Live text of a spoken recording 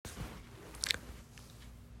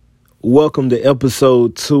Welcome to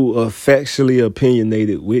episode 2 of Factually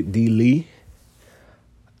Opinionated with D. Lee.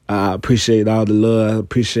 I appreciate all the love. I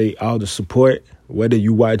appreciate all the support. Whether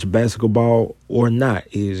you watch basketball or not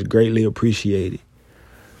is greatly appreciated.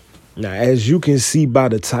 Now, as you can see by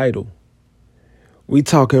the title, we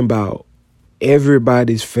talking about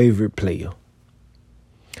everybody's favorite player.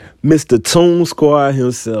 Mr. Toon Squad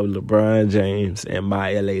himself, LeBron James, and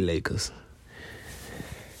my LA Lakers.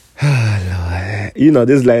 Lord.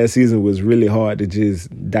 This last season was really hard to just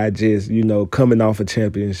digest, coming off a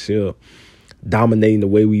championship, dominating the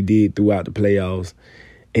way we did throughout the playoffs,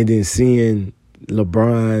 and then seeing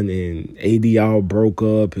LeBron and AD all broke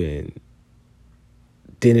up and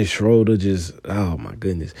Dennis Schroeder just, oh my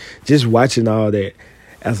goodness. Just watching all that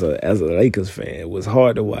as a Lakers fan was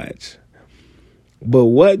hard to watch. But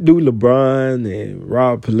what do LeBron and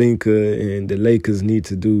Rob Pelinka and the Lakers need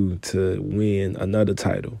to do to win another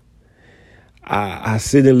title? I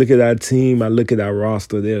sit and look at our team. I look at our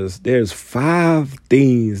roster. There's 5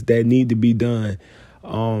 things that need to be done,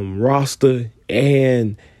 roster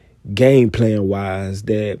and game plan wise,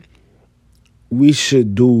 that we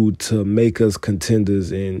should do to make us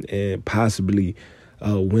contenders and possibly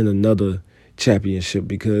win another championship.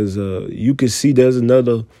 Because you can see there's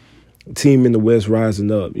another team in the West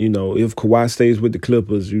rising up. If Kawhi stays with the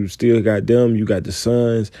Clippers, you still got them. You got the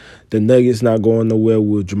Suns. The Nuggets not going nowhere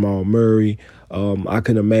with Jamal Murray. I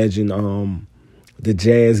can imagine the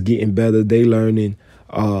Jazz getting better. They learning.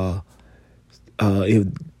 If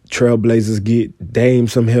Trailblazers get Dame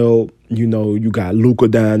some help, you got Luka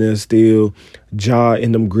down there still. Ja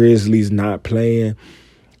and them Grizzlies not playing.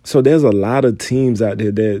 So there's a lot of teams out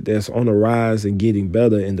there that's on the rise and getting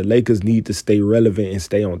better, and the Lakers need to stay relevant and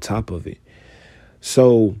stay on top of it.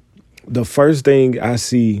 So the first thing I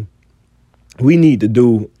see we need to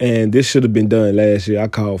do, and this should have been done last year, I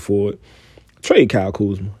called for it, trade Kyle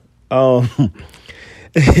Kuzma.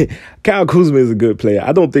 Kyle Kuzma is a good player.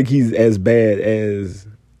 I don't think he's as bad as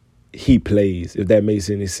he plays, if that makes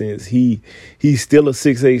any sense. He's still a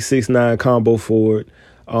 6'8", 6'9" combo forward.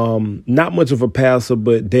 Not much of a passer,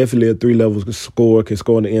 but definitely a 3-level scorer, can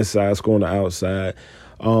score on the inside, score on the outside.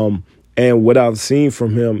 And what I've seen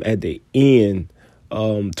from him at the end,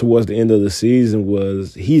 towards the end of the season,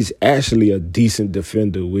 was he's actually a decent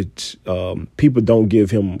defender, which people don't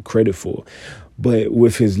give him credit for. But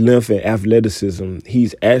with his length and athleticism,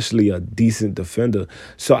 he's actually a decent defender.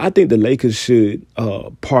 So I think the Lakers should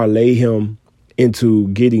parlay him into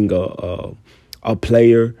getting a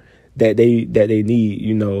player that they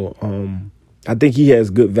need. I think he has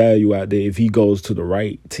good value out there if he goes to the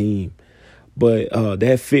right team. But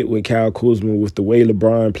that fit with Kyle Kuzma, with the way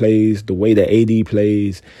LeBron plays, the way that AD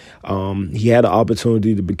plays, he had an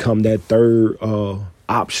opportunity to become that third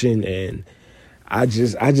option, and I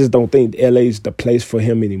just don't think LA's the place for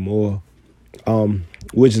him anymore.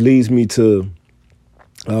 Which leads me to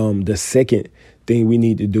the second thing we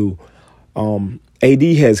need to do. AD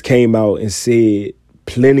has came out and said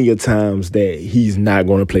plenty of times that he's not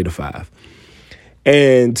going to play the 5.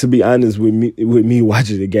 And to be honest with me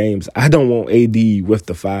watching the games, I don't want AD with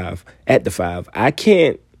the 5, at the 5. I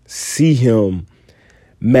can't see him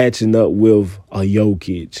matching up with a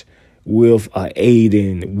Jokic, with a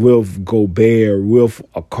Aiden, with Gobert, with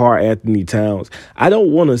a Karl-Anthony Towns. I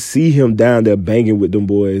don't want to see him down there banging with them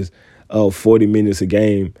boys 40 minutes a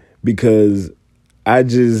game, because I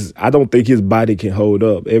don't think his body can hold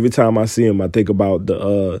up. Every time I see him, I think about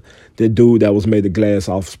the dude that was made of glass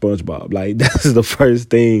off SpongeBob. Like, that's the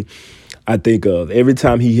first thing I think of. Every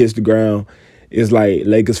time he hits the ground, it's like,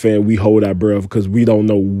 Lakers fan, we hold our breath because we don't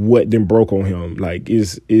know what then broke on him. Like,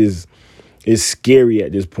 it's scary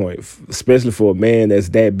at this point, especially for a man that's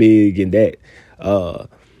that big and that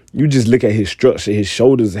you just look at his structure. His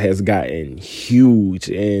shoulders has gotten huge,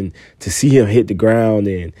 and to see him hit the ground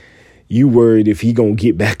and you worried if he gonna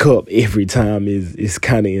get back up every time is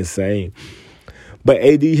kind of insane. But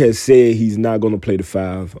AD has said he's not gonna play the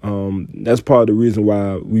 5. That's part of the reason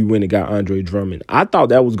why we went and got Andre Drummond. I thought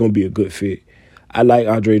that was gonna be a good fit. I like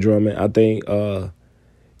Andre Drummond. I think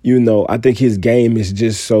I think his game is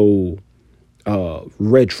just so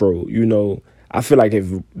retro. I feel like if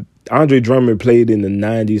Andre Drummond played in the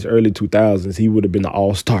 90s, early 2000s, he would have been an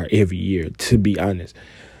all-star every year, to be honest.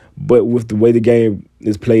 But with the way the game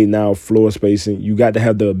is played now, floor spacing, you got to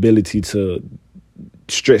have the ability to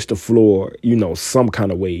stretch the floor, some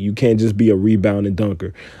kind of way. You can't just be a rebounding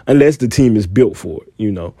dunker unless the team is built for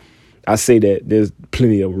it. I say that there's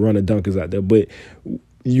plenty of running dunkers out there, but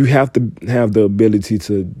you have to have the ability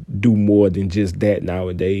to do more than just that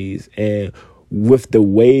nowadays. And with the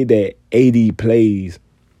way that AD plays,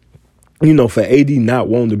 For AD not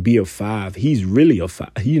wanting to be a 5, he's really a 5.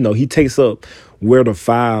 He takes up where the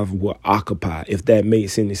 5 will occupy, if that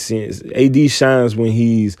makes any sense. AD shines when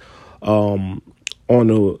he's in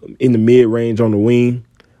the mid range on the wing,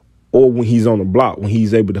 or when he's on the block, when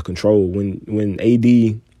he's able to control. When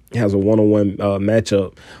AD has a one-on-one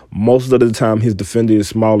matchup, most of the time his defender is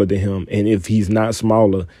smaller than him, and if he's not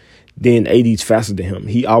smaller, then AD's faster than him.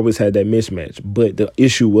 He always had that mismatch. But the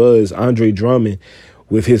issue was Andre Drummond,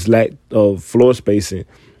 with his lack of floor spacing,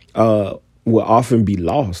 will often be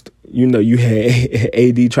lost. You had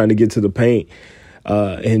AD trying to get to the paint,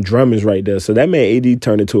 and Drummond's right there. So that made AD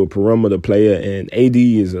turn into a perimeter player, and AD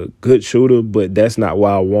is a good shooter, but that's not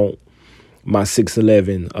why I want my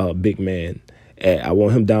 6'11" big man. I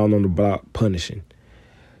want him down on the block punishing.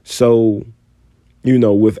 So,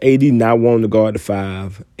 with AD not wanting to guard the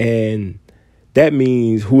 5, and that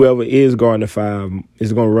means whoever is guarding the 5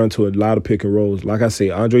 is going to run to a lot of pick and rolls. Like I say,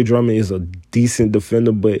 Andre Drummond is a decent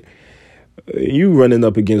defender, but you running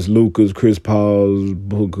up against Lukas, Chris Pauls,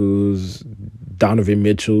 Bookers, Donovan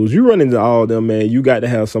Mitchells. You run into all of them, man. You got to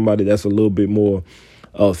have somebody that's a little bit more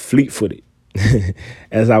fleet-footed,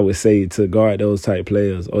 as I would say, to guard those type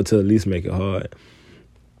players, or to at least make it hard.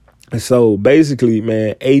 So basically,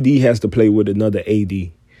 man, AD has to play with another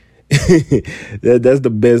AD. That's the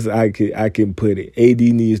best I can put it. AD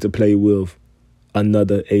needs to play with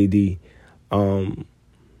another AD.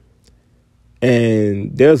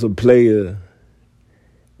 And there's a player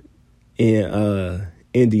in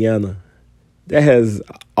Indiana that has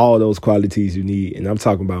all those qualities you need, and I'm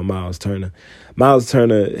talking about Miles Turner. Miles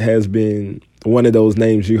Turner has been one of those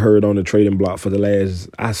names you heard on the trading block for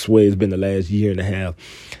I swear it's been the last year and a half.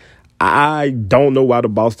 I don't know why the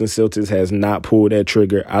Boston Celtics has not pulled that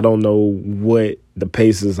trigger. I don't know what the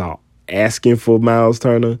Pacers are asking for Miles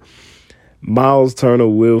Turner. Miles Turner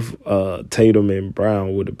with Tatum and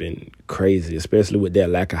Brown would have been crazy, especially with their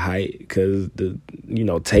lack of height, because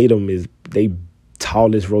Tatum is they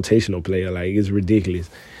tallest rotational player. Like, it's ridiculous.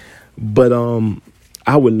 But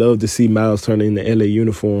I would love to see Miles Turner in the LA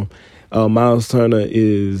uniform. Miles Turner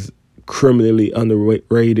is criminally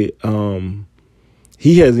underrated.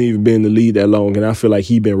 He hasn't even been in the league that long, and I feel like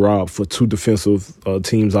he's been robbed for 2 defensive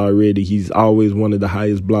teams already. He's always one of the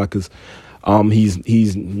highest blockers.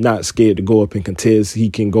 He's not scared to go up and contest. He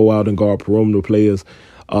can go out and guard perimeter players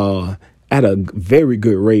at a very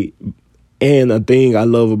good rate. And a thing I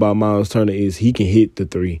love about Miles Turner is he can hit the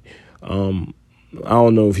 3. I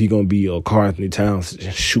don't know if he's going to be a Karl Anthony Towns,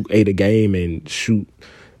 shoot 8 a game and shoot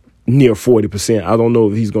near 40%. I don't know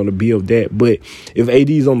if he's going to be of that. But if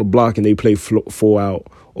AD's on the block and they play 4 out,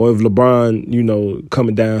 or if LeBron,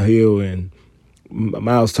 coming downhill and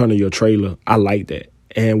Miles Turner your trailer, I like that.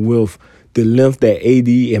 And with the length that AD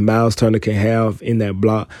and Miles Turner can have in that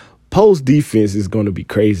block, post defense is going to be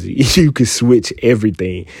crazy. You can switch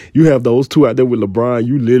everything. You have those 2 out there with LeBron,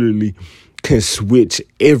 you literally can switch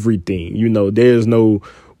everything. There's no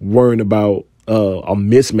worrying about a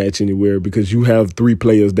mismatch anywhere, because you have 3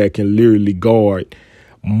 players that can literally guard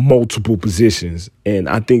multiple positions. And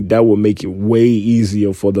I think that will make it way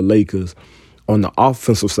easier for the Lakers on the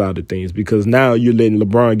offensive side of things, because now you're letting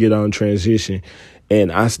LeBron get on transition. And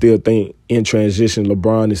I still think in transition,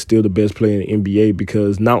 LeBron is still the best player in the NBA,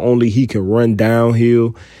 because not only he can run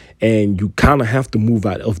downhill, and you kind of have to move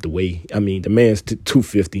out of the way. I mean, the man's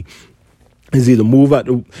 250. Is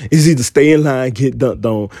either stay in line, get dunked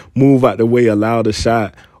on, move out the way, allow the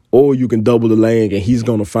shot, or you can double the lane and he's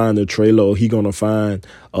going to find a trailer, or he's going to find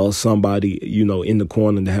somebody, in the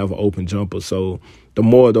corner to have an open jumper. So the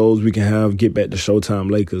more of those we can have, get back to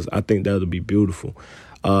Showtime Lakers, I think that'll be beautiful.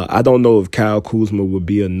 I don't know if Kyle Kuzma would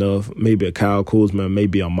be enough. Maybe a Kyle Kuzma,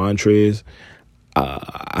 maybe a Montrez.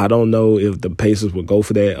 I don't know if the Pacers would go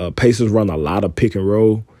for that. Pacers run a lot of pick and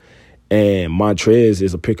roll, and Montrez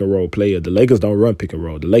is a pick and roll player. The Lakers don't run pick and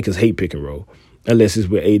roll. The Lakers hate pick and roll, unless it's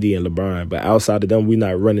with AD and LeBron. But outside of them, we're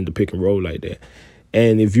not running the pick and roll like that.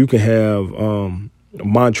 And if you can have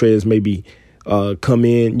Montrez maybe come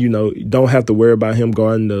in, don't have to worry about him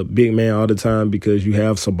guarding the big man all the time, because you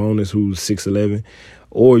have Sabonis, who's 6'11",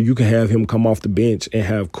 or you can have him come off the bench and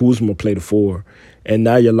have Kuzma play the 4. And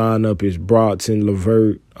now your lineup is Brogdon,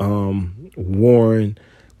 LeVert, Warren,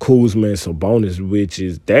 Kuzma, and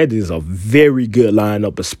Sabonis, that is a very good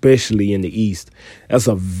lineup, especially in the East. That's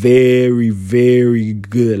a very, very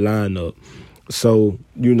good lineup. So,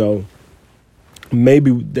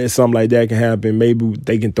 maybe there's something like that can happen. Maybe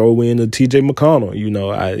they can throw in a TJ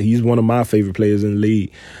McConnell. He's one of my favorite players in the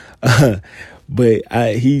league. But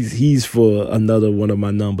he's for another one of my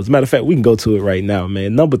numbers. Matter of fact, we can go to it right now,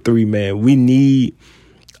 man. Number 3, man, we need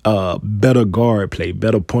better guard play,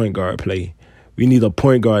 better point guard play. We need a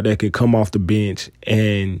point guard that could come off the bench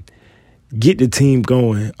and get the team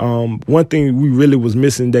going. One thing we really was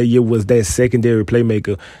missing that year was that secondary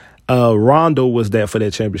playmaker. Rondo was that for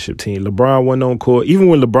that championship team. LeBron wasn't on court. Even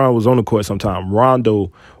when LeBron was on the court sometime,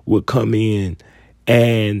 Rondo would come in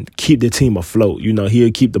and keep the team afloat. You know,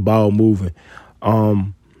 he'll keep the ball moving.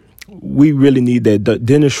 We really need that.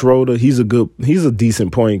 Dennis Schroeder, he's a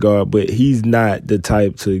decent point guard, but he's not the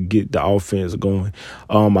type to get the offense going.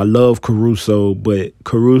 I love Caruso, but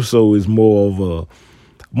Caruso is more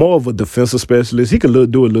of a defensive specialist. He can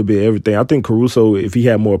do a little bit of everything. I think Caruso, if he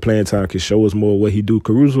had more playing time, could show us more what he do.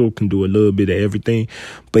 Caruso can do a little bit of everything,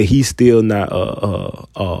 but he's still not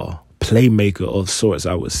a playmaker of sorts,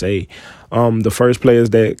 I would say. The first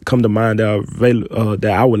players that come to mind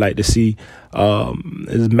that I would like to see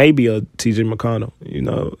is maybe a TJ McConnell. You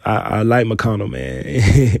know, I like McConnell, man.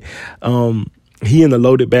 He in the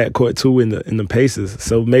loaded backcourt too in the Pacers,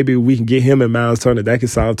 so maybe we can get him and Miles Turner. That could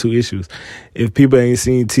solve two issues. If people ain't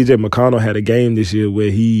seen, TJ McConnell had a game this year where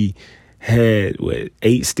he had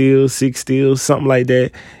 8 steals, 6 steals, something like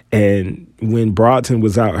that. And when Brogdon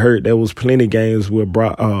was out hurt, there was plenty of games where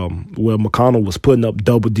McConnell was putting up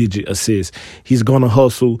double-digit assists. He's gonna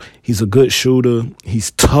hustle. He's a good shooter.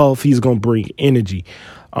 He's tough. He's gonna bring energy.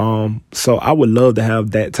 So I would love to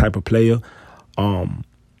have that type of player.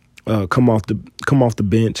 Come off the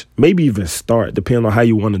bench, maybe even start, depending on how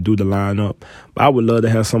you want to do the lineup. But I would love to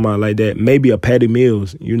have somebody like that. Maybe a Patty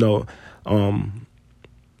Mills. You know,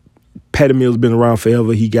 Patty Mills been around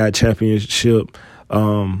forever. He got championship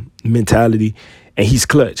mentality, and he's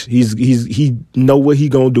clutch. He know what he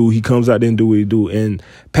gonna do. He comes out there and do what he do. And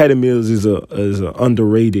Patty Mills is a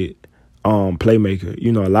underrated playmaker.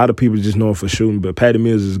 You know, a lot of people just know him for shooting, but Patty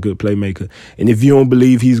Mills is a good playmaker. And if you don't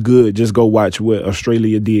believe he's good, just go watch what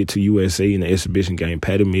Australia did to USA in the exhibition game.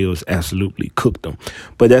 Patty Mills absolutely cooked them.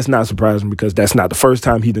 But that's not surprising because that's not the first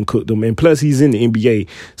time he done cooked them. And plus, he's in the NBA,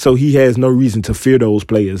 so he has no reason to fear those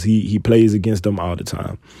players. He plays against them all the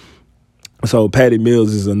time. So Patty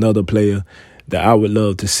Mills is another player that I would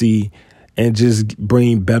love to see and just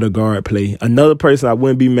bring better guard play. Another person I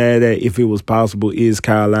wouldn't be mad at if it was possible is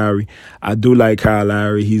Kyle Lowry. I do like Kyle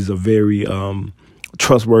Lowry. He's a very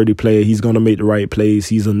trustworthy player. He's going to make the right plays.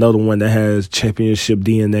 He's another one that has championship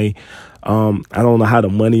DNA. I don't know how the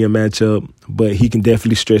money will match up, but he can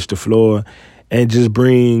definitely stretch the floor and just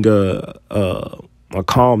bring a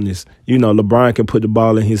calmness. You know, LeBron can put the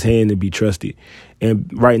ball in his hand and be trusted. And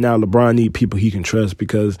right now, LeBron needs people he can trust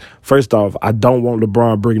because, first off, I don't want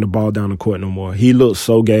LeBron bringing the ball down the court no more. He looks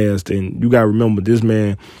so gassed, and you got to remember, this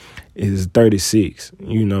man is 36.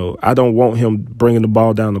 You know, I don't want him bringing the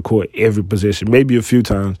ball down the court every possession, maybe a few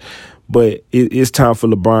times, but it's time for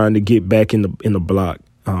LeBron to get back in the block,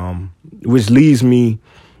 which leads me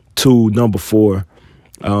to number 4.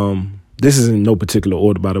 This is in no particular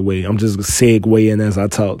order, by the way. I'm just segueing as I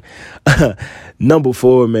talk. Number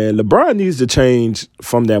 4, man, LeBron needs to change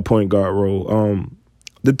from that point guard role.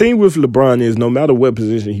 The thing with LeBron is no matter what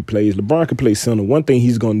position he plays, LeBron can play center. One thing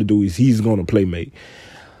he's going to do is he's going to play make.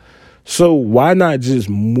 So why not just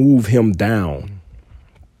move him down?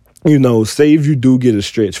 You know, say if you do get a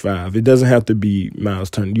stretch 5, it doesn't have to be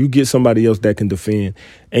Miles Turner. You get somebody else that can defend,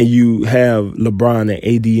 and you have LeBron and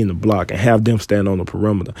AD in the block and have them stand on the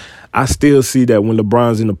perimeter. I still see that when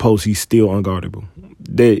LeBron's in the post, he's still unguardable.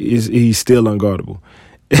 He's still unguardable.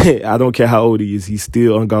 I don't care how old he is. He's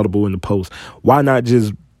still unguardable in the post. Why not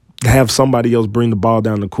just have somebody else bring the ball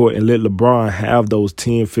down the court and let LeBron have those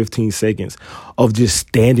 10, 15 seconds of just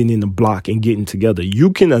standing in the block and getting together?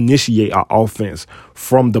 You can initiate an offense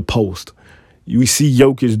from the post. You see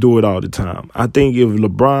Jokic do it all the time. I think if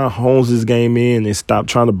LeBron hones his game in and stop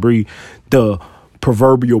trying to be the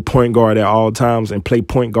proverbial point guard at all times and play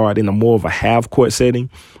point guard in a more of a half-court setting,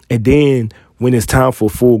 and then when it's time for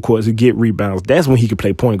full court to get rebounds, that's when he can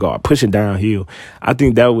play point guard, pushing downhill. I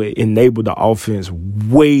think that would enable the offense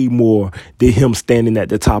way more than him standing at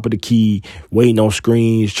the top of the key, waiting on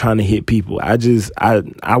screens, trying to hit people.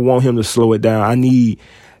 I want him to slow it down. I need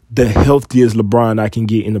the healthiest LeBron I can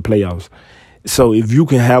get in the playoffs. So if you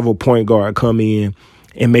can have a point guard come in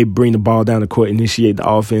and maybe bring the ball down the court, initiate the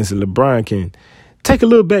offense, and LeBron can take a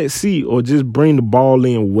little back seat or just bring the ball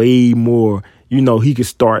in way more. You know, he could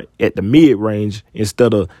start at the mid-range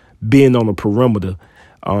instead of being on the perimeter.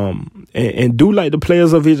 And do like the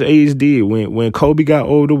players of his age did. When Kobe got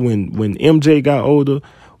older, when MJ got older,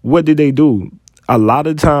 what did they do? A lot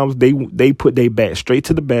of times they put their back straight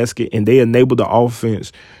to the basket and they enable the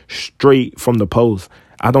offense straight from the post.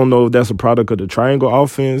 I don't know if that's a product of the triangle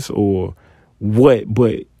offense or what,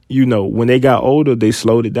 but when they got older, they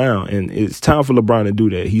slowed it down. And it's time for LeBron to do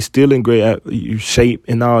that. He's still in great shape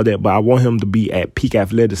and all that, but I want him to be at peak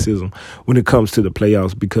athleticism when it comes to the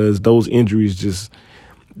playoffs, because those injuries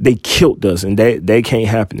they killed us, and that can't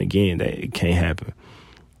happen again. That can't happen.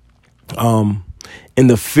 And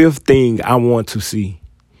the fifth thing I want to see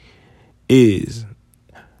is,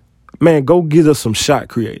 man, go get us some shot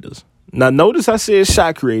creators. Now, notice I said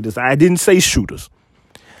shot creators. I didn't say shooters.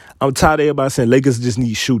 I'm tired of everybody saying Lakers just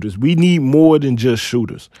need shooters. We need more than just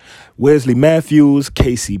shooters. Wesley Matthews,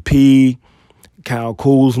 KCP, Kyle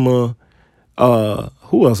Kuzma,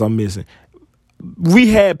 who else I'm missing? We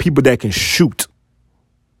had people that can shoot.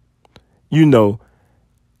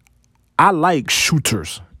 I like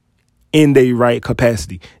shooters in their right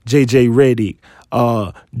capacity. J.J. Redick,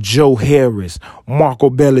 Joe Harris,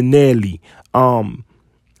 Marco Bellinelli,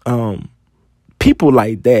 people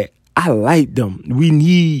like that. I like them. We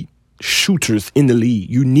need shooters in the league.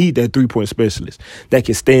 You need that three-point specialist that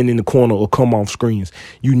can stand in the corner or come off screens.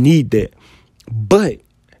 You need that. But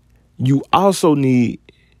you also need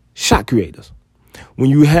shot creators. When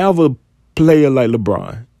you have a player like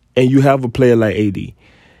LeBron and you have a player like AD,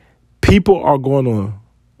 people are going to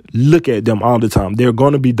look at them all the time. They're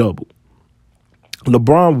going to be doubled.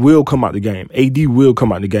 LeBron will come out the game. AD will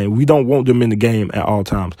come out the game. We don't want them in the game at all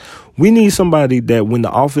times. We need somebody that when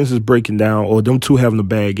the offense is breaking down or them two having a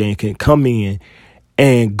bad game can come in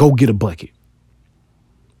and go get a bucket.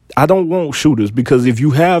 I don't want shooters, because if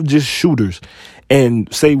you have just shooters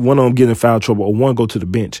and say one of them get in foul trouble or one go to the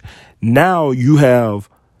bench, now you have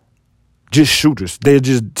just shooters. They're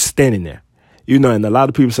just standing there. And a lot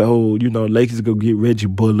of people say, Lakers go get Reggie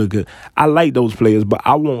Bullock. I like those players, but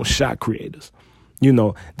I want shot creators.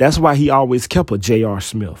 That's why he always kept a J.R.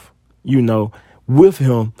 Smith, with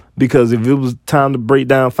him, because if it was time to break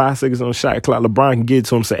down 5 seconds on the shot clock, LeBron can get it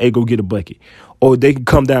to him and say, hey, go get a bucket. Or they can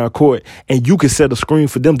come down court and you can set a screen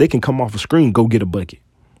for them. They can come off a screen, go get a bucket.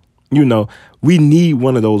 We need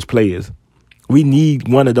one of those players. We need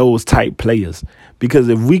one of those type players, because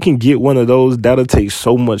if we can get one of those, that'll take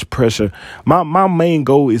so much pressure. My main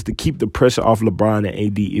goal is to keep the pressure off LeBron and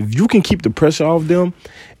AD. If you can keep the pressure off them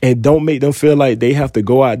and don't make them feel like they have to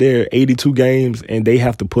go out there 82 games and they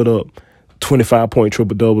have to put up 25-point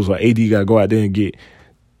triple-doubles, or AD got to go out there and get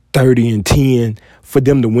 30 and 10 for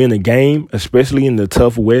them to win a game, especially in the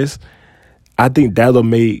tough West, I think that'll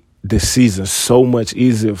make the season so much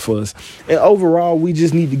easier for us. And overall, we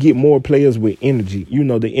just need to get more players with energy.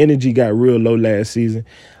 The energy got real low last season.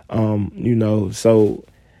 So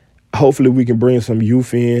hopefully we can bring some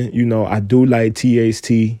youth in. I do like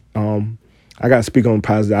THT. I got to speak on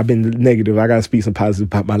positive. I've been negative. I got to speak some positive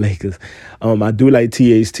about my Lakers. I do like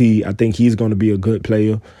THT. I think he's going to be a good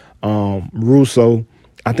player. Russo,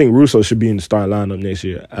 I think Russo should be in the start lineup next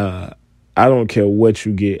year. I don't care what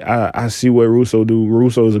you get. I see what Russo do.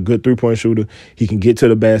 Russo is a good three-point shooter. He can get to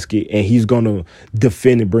the basket, and he's going to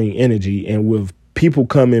defend and bring energy. And with people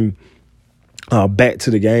coming back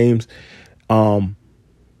to the games,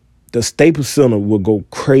 the Staples Center will go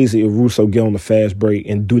crazy if Russo get on the fast break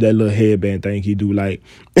and do that little headband thing he do. Like,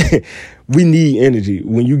 we need energy.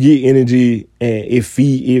 When you get energy, and it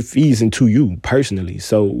feeds into you personally.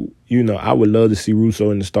 So, I would love to see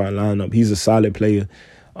Russo in the starting lineup. He's a solid player.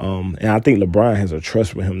 And I think LeBron has a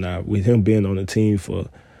trust with him now. With him being on the team for,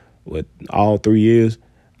 all 3 years,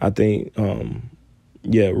 I think,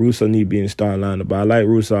 Russo need to be in the starting lineup. But I like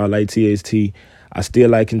Russo. I like THT. I still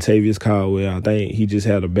like Kentavious Caldwell. I think he just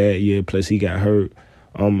had a bad year, plus he got hurt.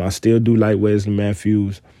 I still do like Wesley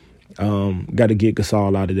Matthews. Got to get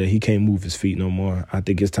Gasol out of there. He can't move his feet no more. I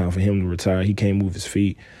think it's time for him to retire. He can't move his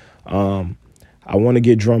feet. I want to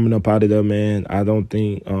get Drummond up out of there, man. I don't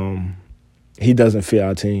think he doesn't fit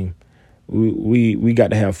our team. We got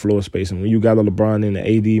to have floor spacing. When you got a LeBron and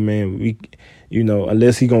the AD, man,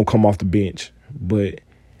 unless he going to come off the bench. But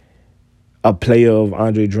a player of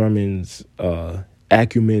Andre Drummond's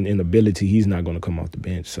acumen and ability, he's not going to come off the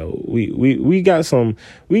bench. So we got some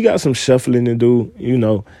shuffling to do.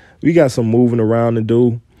 We got some moving around to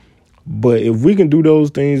do. But if we can do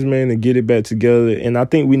those things, man, and get it back together, and I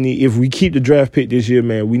think if we keep the draft pick this year,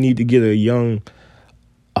 man, we need to get a young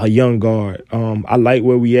guard. I like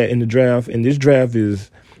where we at in the draft, and this draft is,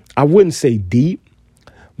 I wouldn't say deep,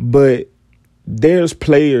 but there's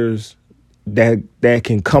players that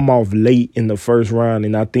can come off late in the first round,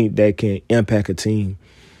 and I think that can impact a team.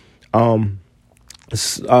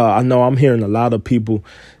 I know I'm hearing a lot of people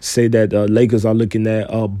say that Lakers are looking at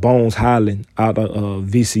Bones Highland out of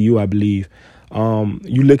VCU, I believe.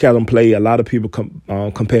 You look at him play, a lot of people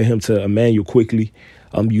compare him to Emmanuel Quickley.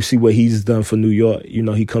 You see what he's done for New York. You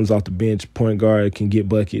know, he comes off the bench, point guard, can get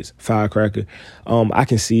buckets, firecracker. I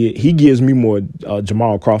can see it. He gives me more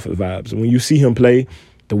Jamal Crawford vibes. When you see him play,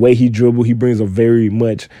 the way he dribble, he brings a very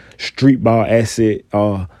much street ball asset.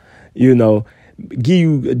 You know, give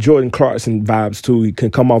you Jordan Clarkson vibes too. He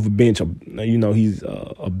can come off a bench. You know, he's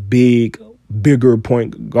a bigger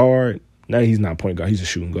point guard. No, he's not point guard. He's a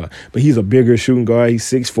shooting guard. But he's a bigger shooting guard. He's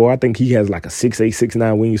 6'4". I think he has like a 6'8", 6'9"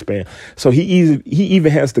 wingspan. So he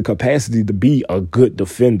even has the capacity to be a good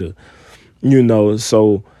defender. You know,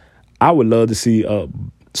 so I would love to see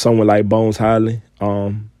someone like Bones Hyland,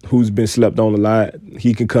 who's been slept on a lot.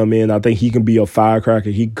 He can come in. I think he can be a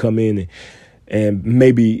firecracker. He can come in and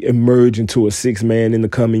maybe emerge into a six-man in the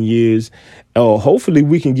coming years. Hopefully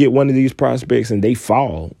we can get one of these prospects and they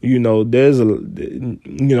fall. You know,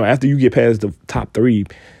 after you get past the top three,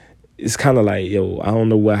 it's kind of like, I don't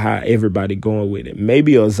know how everybody going with it.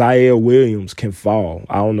 Maybe a Zaire Williams can fall.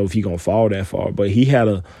 I don't know if he gonna fall that far, but he had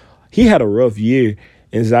a rough year.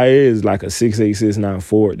 And Zaire is like a 6'8", 6'9"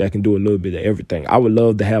 forward that can do a little bit of everything. I would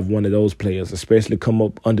love to have one of those players, especially come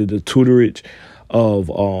up under the tutorage of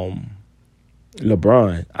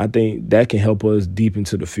LeBron. I think that can help us deep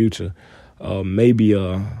into the future. Maybe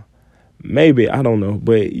I don't know,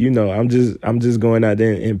 but you know, I'm just going out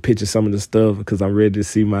there and pitching some of the stuff because I'm ready to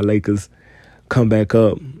see my Lakers come back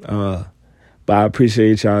up. But I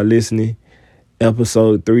appreciate y'all listening.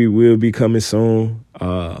 Episode 3 will be coming soon.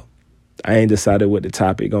 I ain't decided what the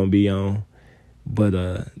topic gonna be on, but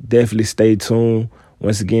definitely stay tuned.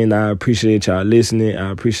 Once again, I appreciate y'all listening. I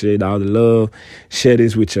appreciate all the love. Share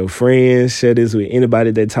this with your friends. Share this with anybody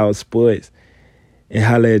that talks sports. And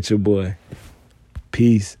holla at your boy.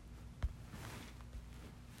 Peace.